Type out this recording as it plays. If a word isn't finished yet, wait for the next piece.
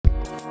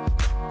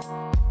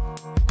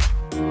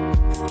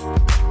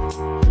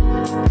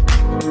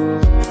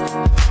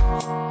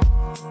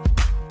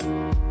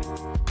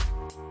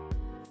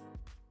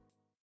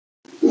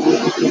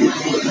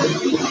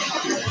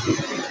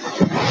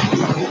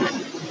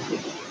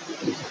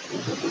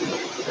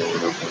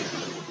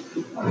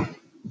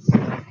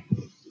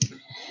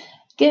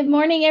Good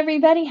morning,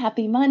 everybody.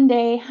 Happy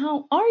Monday.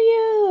 How are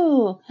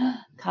you?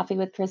 Coffee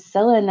with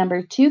Priscilla,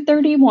 number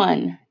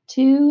 231.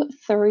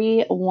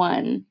 231.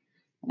 I'm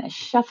going to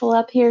shuffle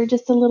up here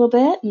just a little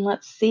bit and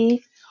let's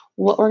see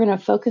what we're going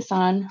to focus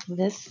on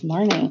this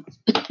morning.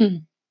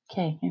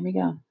 Okay, here we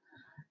go.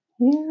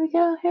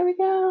 Here we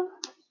go.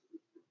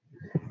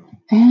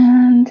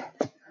 And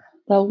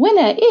the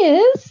winner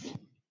is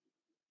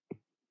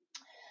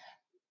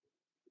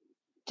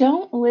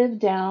don't live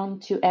down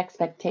to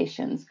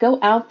expectations. Go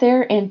out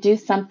there and do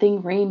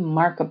something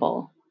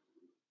remarkable.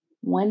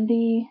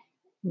 Wendy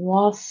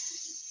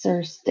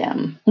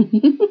Wasserstem.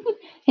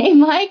 Hey,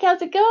 Mike,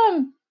 how's it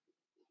going?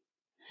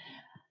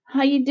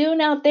 How you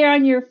doing out there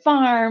on your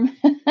farm?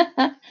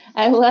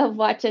 I love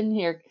watching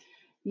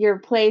your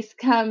place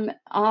come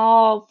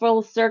all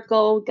full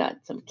circle.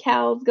 Got some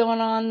cows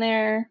going on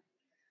there,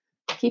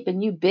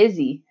 keeping you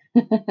busy.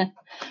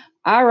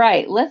 All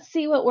right, let's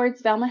see what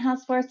words Velma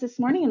has for us this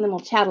morning, and then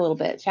we'll chat a little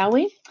bit, shall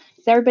we?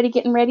 Is everybody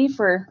getting ready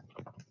for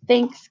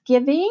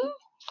Thanksgiving?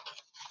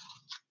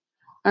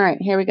 All right,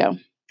 here we go.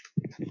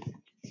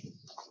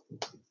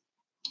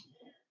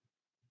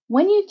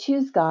 When you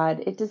choose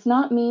God, it does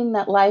not mean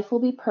that life will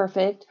be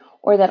perfect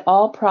or that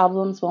all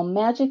problems will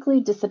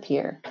magically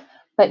disappear.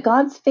 But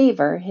God's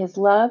favor, His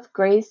love,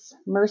 grace,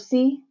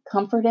 mercy,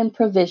 comfort, and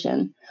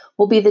provision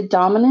will be the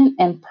dominant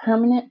and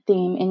permanent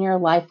theme in your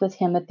life with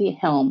Him at the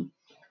helm.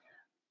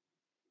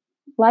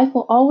 Life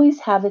will always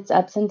have its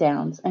ups and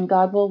downs, and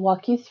God will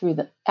walk you through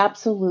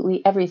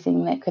absolutely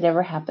everything that could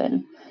ever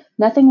happen.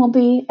 Nothing will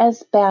be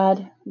as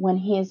bad when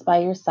He is by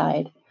your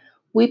side.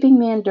 Weeping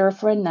may endure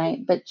for a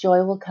night, but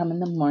joy will come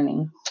in the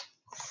morning.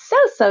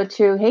 So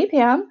true. Hey,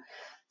 Pam.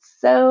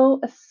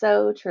 So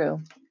true.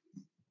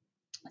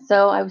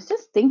 So I was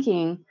just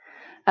thinking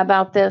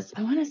about this,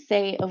 I want to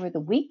say over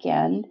the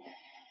weekend.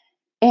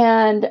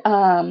 And,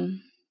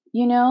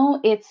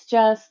 it's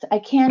just, I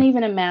can't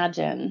even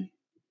imagine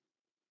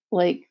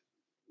like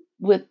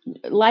with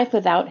life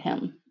without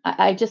him.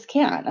 I just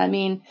can't. I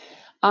mean,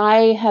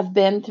 I have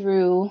been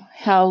through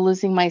hell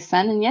losing my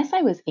son. And yes,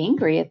 I was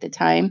angry at the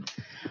time,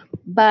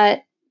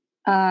 but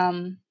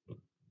I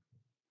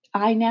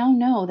now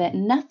know that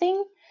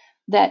nothing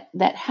that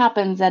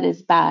happens that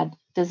is bad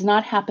does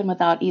not happen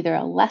without either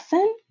a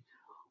lesson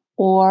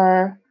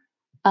or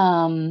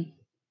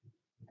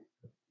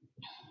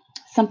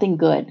something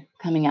good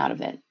coming out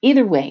of it.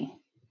 Either way,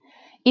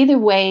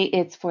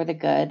 it's for the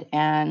good.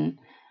 And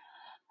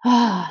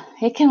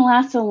it can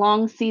last a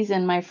long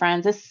season, my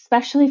friends,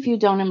 especially if you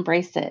don't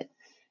embrace it.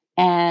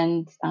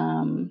 And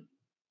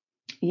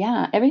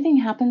everything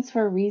happens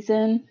for a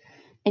reason.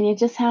 And you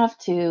just have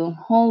to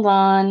hold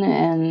on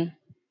and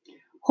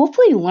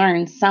hopefully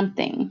learn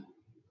something.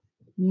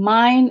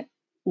 My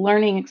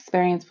learning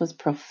experience was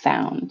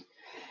profound.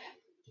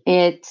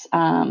 It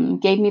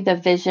gave me the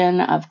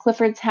vision of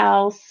Clifford's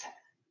house.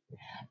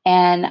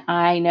 And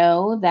I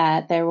know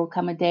that there will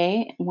come a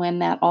day when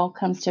that all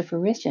comes to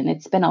fruition.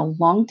 It's been a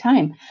long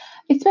time.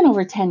 It's been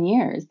over 10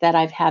 years that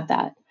I've had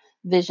that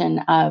vision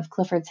of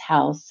Clifford's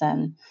house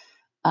and,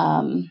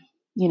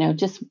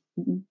 just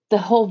the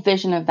whole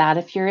vision of that.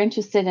 If you're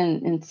interested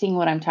in seeing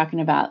what I'm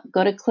talking about,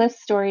 go to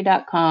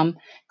cliffstory.com,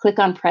 click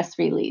on press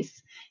release.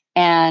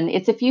 And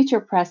it's a future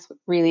press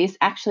release.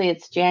 Actually,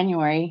 it's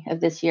January of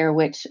this year,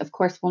 which of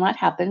course will not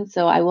happen.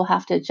 So I will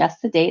have to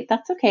adjust the date.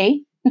 That's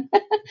okay.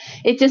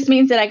 It just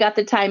means that I got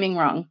the timing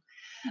wrong.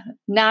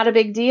 Not a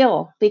big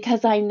deal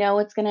because I know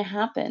it's going to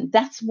happen.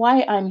 That's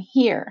why I'm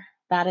here.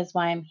 That is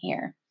why I'm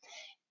here.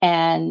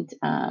 And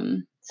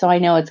so I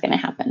know it's going to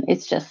happen.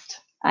 It's just,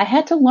 I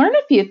had to learn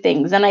a few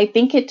things and I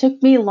think it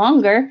took me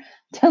longer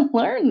to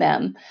learn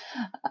them.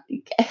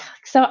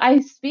 So I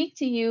speak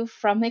to you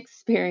from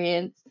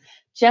experience,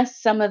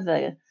 just some of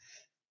the,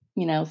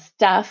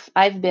 stuff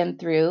I've been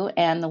through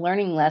and the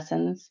learning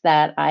lessons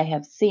that I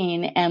have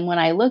seen. And when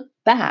I look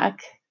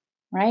back,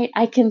 right,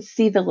 I can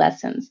see the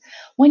lessons.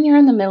 When you're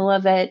in the middle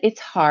of it, it's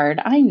hard.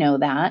 I know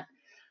that.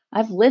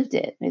 I've lived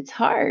it. It's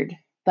hard.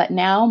 But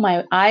now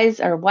my eyes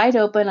are wide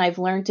open. I've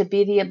learned to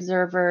be the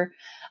observer.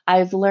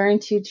 I've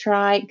learned to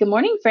try, good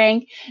morning,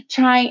 Frank,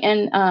 try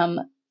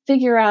and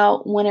figure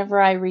out whenever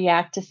I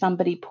react to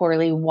somebody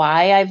poorly,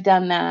 why I've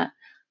done that.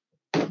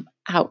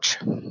 Ouch.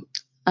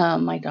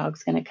 My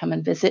dog's going to come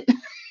and visit.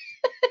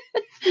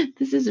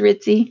 This is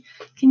Ritzy.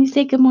 Can you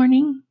say good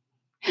morning?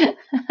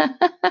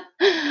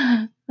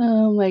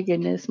 Oh my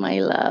goodness, my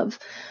love.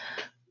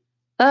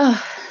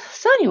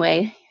 So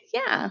anyway,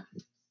 yeah.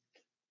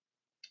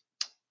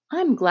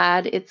 I'm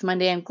glad it's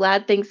Monday. I'm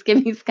glad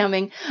Thanksgiving's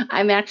coming.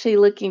 I'm actually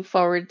looking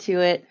forward to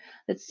it.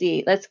 Let's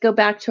see. Let's go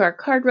back to our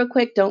card real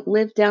quick. Don't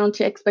live down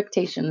to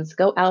expectations.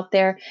 Go out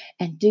there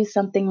and do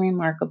something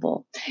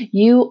remarkable.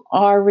 You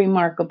are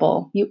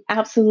remarkable. You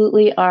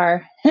absolutely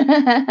are.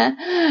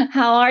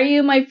 How are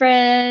you, my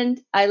friend?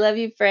 I love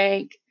you,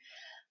 Frank.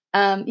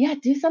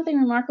 Do something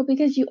remarkable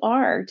because you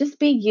are. Just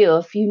be you.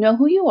 If you know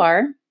who you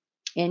are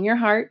in your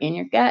heart, in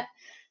your gut,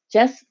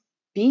 just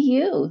be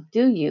you.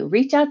 Do you.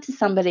 Reach out to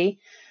somebody.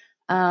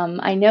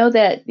 I know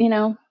that,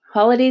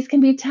 holidays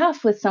can be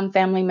tough with some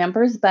family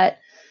members, but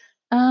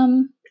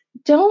Um,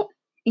 don't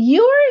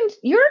you're in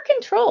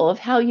control of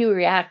how you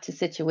react to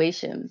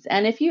situations.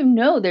 And if you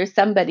know there's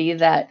somebody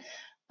that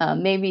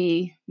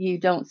maybe you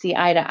don't see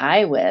eye to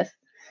eye with,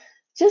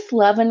 just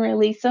love and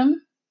release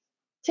them.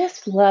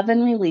 Just love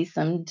and release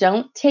them.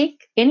 Don't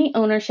take any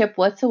ownership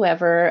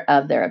whatsoever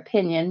of their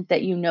opinion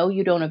that you know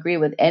you don't agree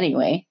with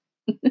anyway.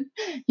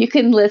 You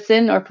can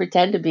listen or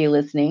pretend to be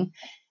listening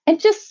and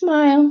just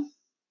smile.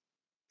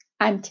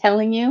 I'm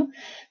telling you,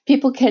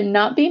 people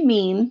cannot be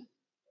mean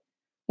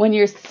when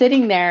you're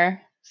sitting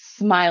there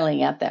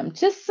smiling at them.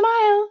 Just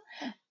smile.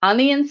 On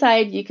the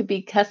inside, you could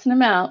be cussing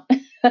them out,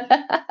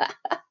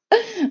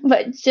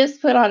 but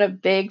just put on a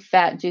big,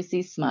 fat,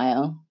 juicy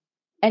smile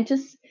and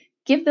just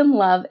give them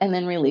love and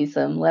then release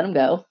them. Let them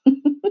go.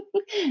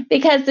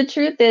 Because the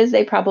truth is,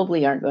 they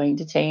probably aren't going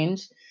to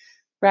change,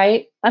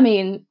 right? I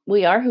mean,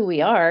 we are who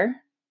we are,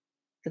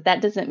 but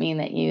that doesn't mean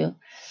that you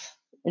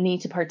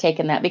need to partake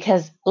in that.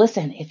 Because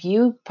listen, if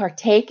you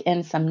partake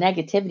in some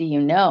negativity,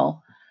 you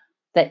know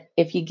that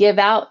if you give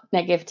out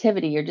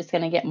negativity, you're just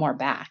going to get more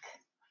back,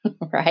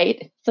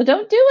 right? So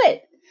don't do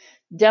it.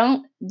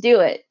 Don't do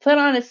it. Put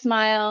on a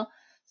smile,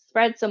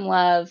 spread some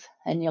love,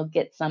 and you'll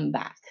get some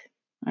back.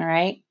 All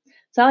right.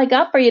 That's all I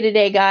got for you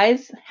today,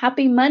 guys.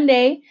 Happy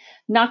Monday.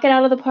 Knock it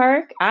out of the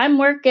park. I'm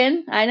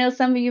working. I know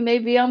some of you may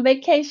be on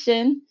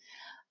vacation,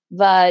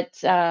 but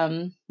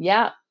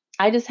yeah,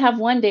 I just have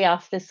one day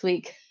off this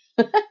week,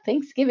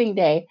 Thanksgiving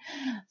Day.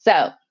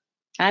 So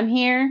I'm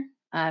here.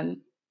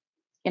 I'm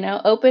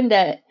open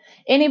to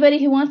anybody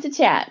who wants to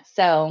chat.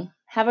 So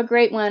have a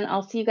great one.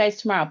 I'll see you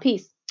guys tomorrow.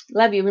 Peace.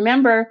 Love you.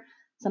 Remember,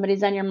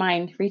 somebody's on your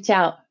mind. Reach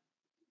out.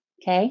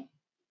 Okay?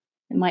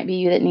 It might be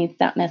you that needs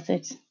that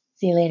message.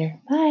 See you later.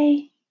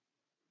 Bye.